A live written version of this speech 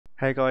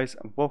Hey guys,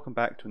 and welcome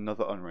back to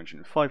another Unreal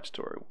Engine 5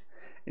 tutorial.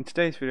 In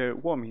today's video,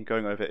 what I'm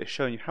going over is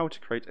showing you how to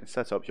create and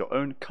set up your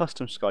own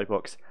custom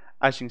skybox,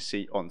 as you can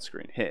see on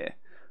screen here.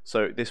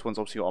 So this one's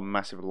obviously got a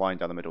massive line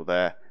down the middle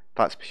there.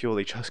 That's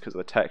purely just because of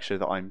the texture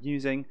that I'm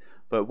using,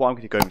 but what I'm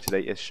going to go over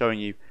today is showing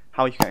you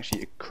how you can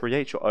actually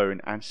create your own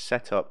and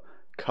set up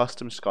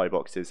custom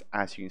skyboxes,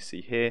 as you can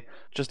see here,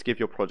 just to give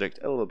your project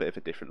a little bit of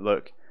a different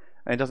look.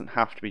 And it doesn't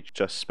have to be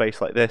just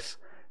space like this.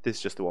 This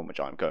is just the one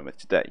which I'm going with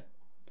today.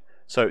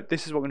 So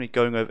this is what we're going to be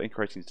going over and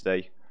creating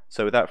today.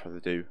 So without further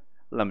ado,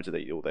 let me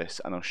delete all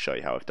this and I'll show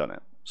you how I've done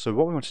it. So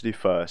what we want to do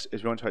first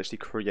is we want to actually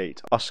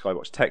create our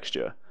skybox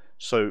texture.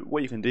 So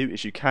what you can do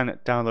is you can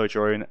download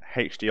your own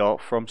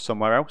HDR from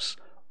somewhere else,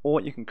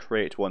 or you can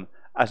create one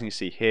as you can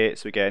see here.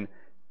 So again,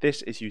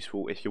 this is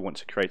useful if you want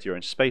to create your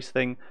own space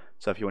thing.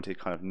 So if you wanted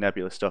kind of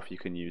nebula stuff, you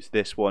can use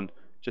this one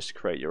just to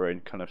create your own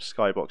kind of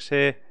skybox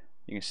here.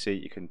 You can see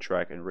you can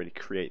drag and really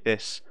create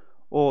this,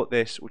 or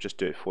this will just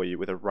do it for you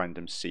with a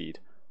random seed,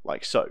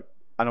 like so.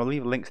 And I'll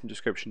leave links in the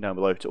description down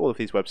below to all of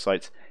these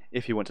websites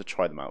if you want to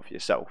try them out for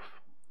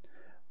yourself.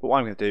 But what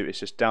I'm going to do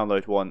is just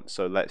download one,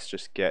 so let's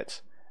just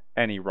get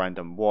any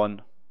random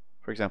one.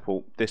 For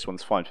example, this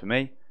one's fine for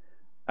me.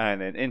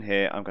 And then in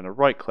here I'm going to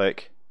right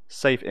click,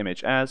 save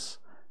image as,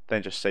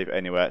 then just save it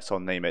anywhere, so I'll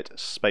name it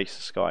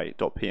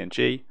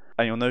spacesky.png.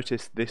 And you'll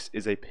notice this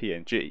is a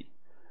PNG.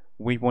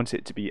 We want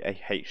it to be a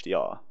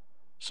HDR.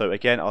 So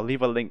again, I'll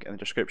leave a link in the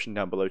description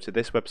down below to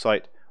this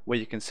website where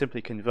you can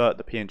simply convert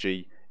the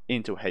PNG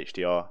into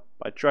HDR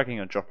by dragging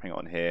and dropping it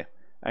on here,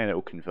 and it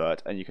will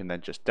convert, and you can then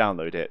just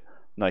download it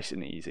nice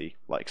and easy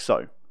like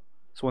so.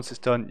 So once it's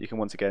done, you can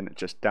once again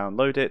just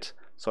download it.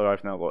 So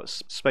I've now got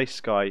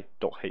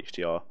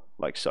spacesky.hdr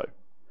like so.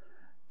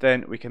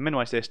 Then we can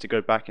minimize this to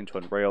go back into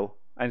Unreal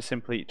and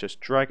simply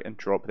just drag and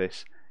drop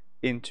this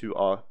into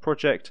our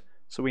project,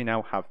 so we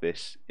now have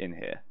this in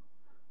here.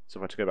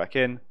 So if I go back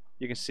in,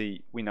 you can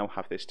see we now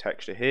have this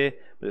texture here,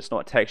 but it's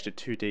not a texture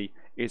 2D, it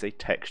is a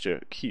texture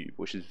cube,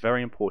 which is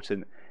very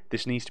important.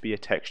 This needs to be a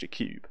texture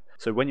cube.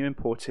 So when you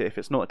import it, if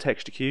it's not a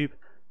texture cube,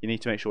 you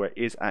need to make sure it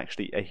is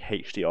actually a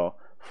HDR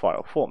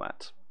file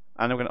format.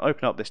 And I'm going to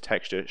open up this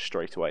texture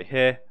straight away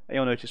here, and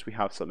you'll notice we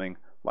have something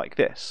like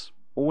this.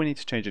 All we need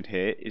to change in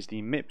here is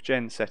the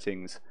MIPGen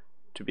settings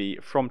to be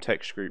from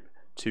texture group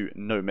to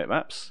no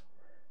mipmaps,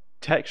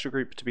 texture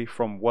group to be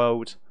from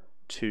world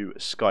to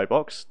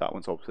skybox, that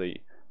one's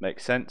obviously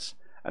makes sense,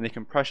 and the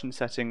compression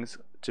settings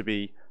to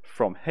be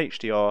from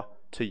HDR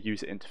to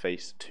user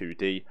interface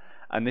 2D.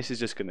 And this is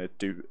just going to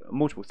do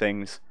multiple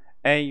things.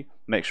 A,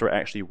 make sure it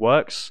actually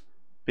works.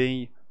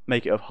 B,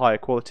 make it of higher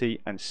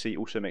quality. And C,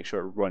 also make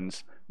sure it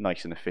runs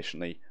nice and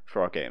efficiently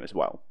for our game as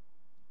well.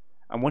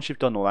 And once you've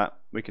done all that,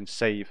 we can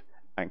save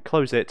and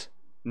close it.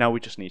 Now we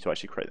just need to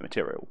actually create the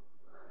material.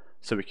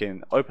 So we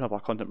can open up our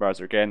content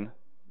browser again,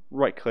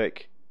 right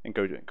click and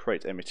go to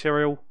create a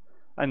material,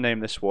 and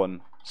name this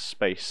one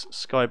Space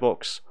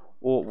Skybox,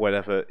 or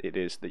whatever it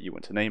is that you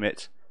want to name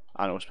it,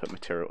 and I'll just put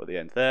material at the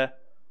end there,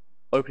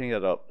 opening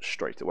that up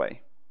straight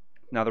away.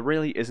 Now there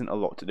really isn't a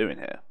lot to do in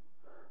here.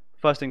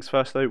 First things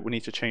first though, we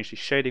need to change the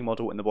shading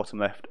model in the bottom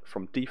left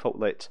from default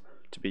lit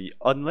to be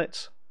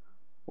unlit,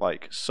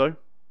 like so.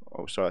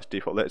 Oh sorry, that's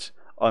default lit,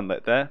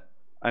 unlit there.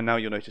 And now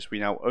you'll notice we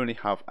now only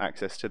have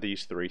access to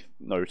these three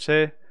nodes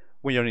here.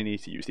 We only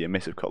need to use the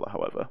emissive color,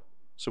 however.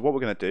 So what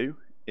we're going to do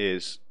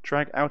is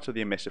drag out of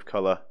the emissive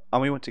color,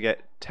 and we want to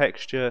get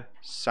texture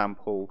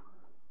sample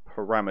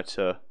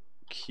parameter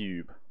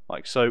cube,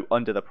 like so.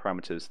 Under the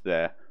parameters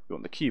there, we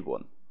want the cube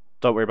one.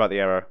 Don't worry about the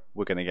error,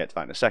 we're going to get to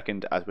that in a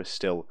second as we're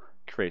still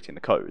creating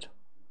the code.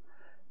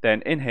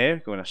 Then in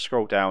here, we're going to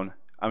scroll down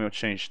and we want to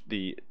change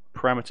the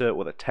parameter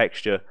or the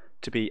texture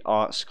to be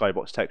our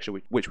skybox texture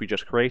which we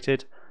just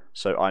created.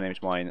 So I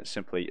named mine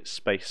simply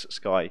Space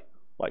Sky,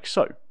 like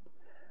so.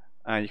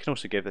 And you can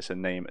also give this a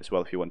name as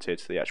well if you wanted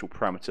to the actual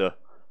parameter.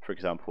 For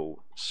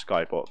example,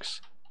 skybox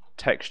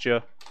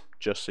texture,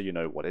 just so you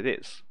know what it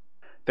is.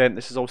 Then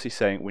this is obviously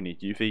saying we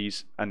need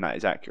UVs, and that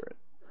is accurate.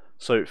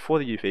 So for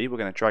the UV, we're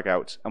going to drag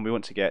out, and we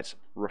want to get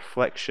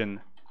reflection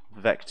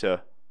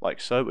vector,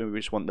 like so. And we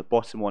just want the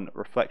bottom one,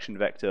 reflection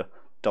vector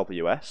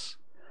WS.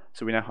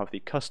 So we now have the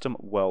custom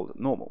world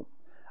normal.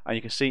 And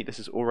you can see this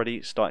is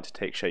already starting to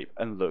take shape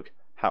and look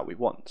how we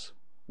want.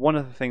 One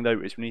other thing though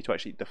is we need to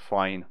actually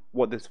define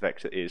what this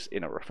vector is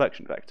in a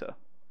reflection vector.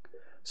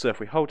 So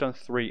if we hold down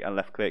 3 and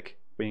left click,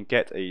 we can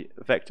get a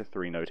vector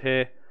 3 node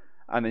here,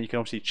 and then you can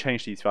obviously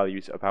change these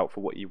values about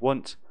for what you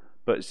want,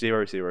 but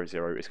 0, 0,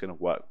 0 is going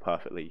to work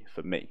perfectly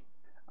for me.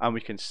 And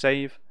we can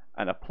save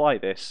and apply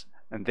this,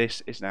 and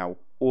this is now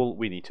all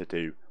we need to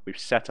do. We've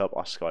set up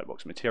our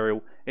skybox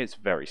material. It's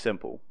very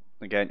simple.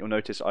 Again, you'll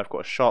notice I've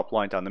got a sharp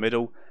line down the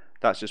middle.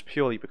 That's just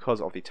purely because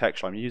of the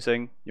texture I'm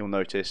using. You'll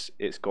notice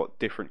it's got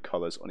different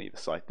colors on either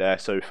side there.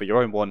 So for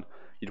your own one,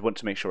 you'd want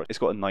to make sure it's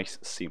got a nice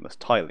seamless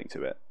tiling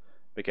to it.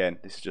 Again,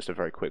 this is just a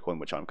very quick one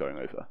which I'm going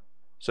over.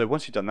 So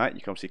once you've done that,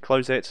 you can obviously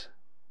close it.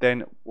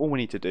 Then all we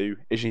need to do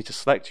is you need to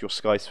select your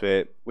sky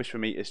sphere, which for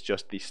me is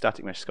just the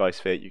static mesh sky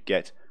sphere you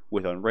get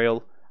with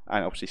Unreal,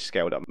 and obviously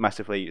scaled up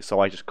massively, so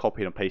I just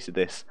copied and pasted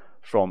this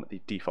from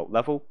the default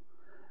level.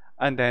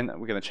 And then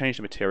we're going to change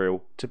the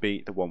material to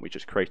be the one we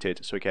just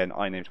created. So again,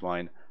 I named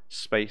mine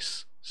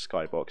Space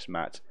Skybox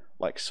Matte,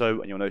 like so,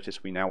 and you'll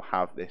notice we now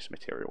have this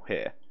material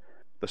here.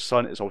 The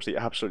sun is obviously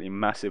absolutely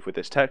massive with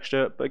this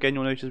texture, but again,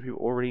 you'll notice we've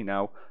already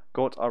now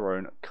got our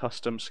own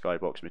custom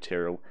Skybox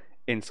material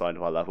inside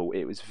of our level.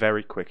 It was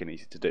very quick and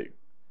easy to do.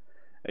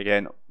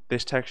 Again,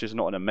 this texture is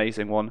not an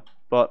amazing one,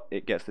 but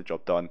it gets the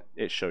job done.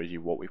 It shows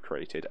you what we've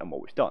created and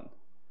what we've done.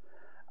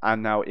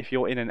 And now if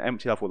you're in an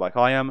empty level like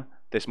I am,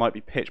 this might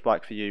be pitch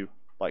black for you,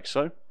 like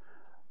so.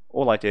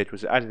 All I did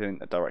was added in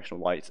a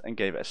directional light and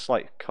gave it a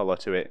slight colour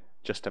to it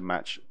just to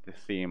match the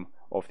theme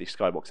of the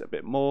skybox a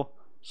bit more.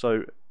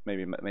 So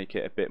maybe make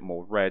it a bit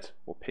more red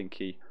or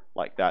pinky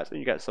like that, and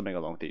you get something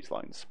along these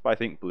lines. But I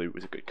think blue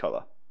was a good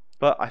colour.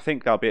 But I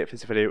think that'll be it for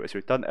this video, as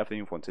we've done everything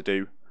we want to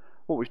do.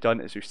 What we've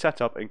done is we've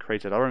set up and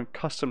created our own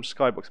custom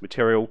skybox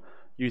material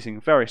using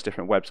various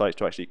different websites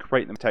to actually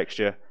create the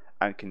texture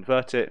and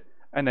convert it,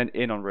 and then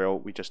in Unreal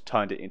we just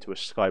turned it into a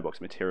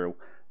skybox material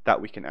that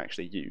we can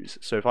actually use.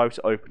 So if I were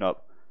to open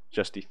up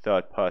just the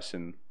third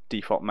person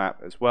default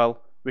map as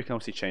well, we can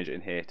obviously change it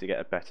in here to get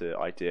a better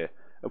idea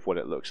of what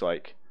it looks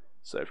like.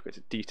 So if we go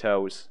to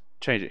details,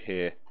 change it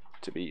here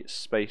to be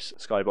Space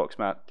Skybox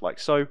Map, like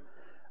so,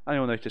 and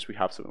you'll notice we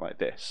have something like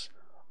this.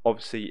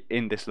 Obviously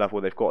in this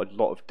level they've got a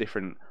lot of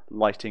different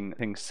lighting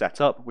things set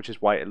up, which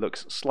is why it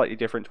looks slightly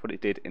different to what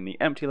it did in the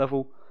empty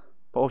level,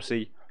 but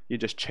obviously you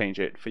just change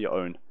it for your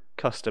own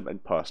custom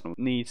and personal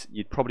needs.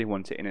 You'd probably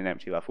want it in an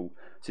empty level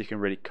so you can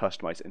really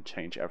customize and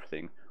change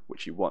everything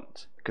which you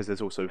want, because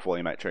there's also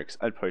volumetrics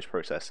and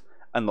post-process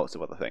and lots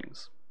of other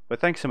things. But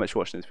thanks so much for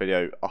watching this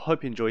video. I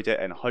hope you enjoyed it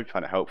and I hope you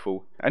found it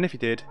helpful, and if you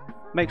did,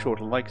 make sure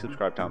to like and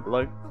subscribe down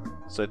below.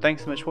 So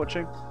thanks so much for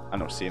watching,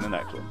 and I'll see you in the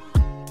next one.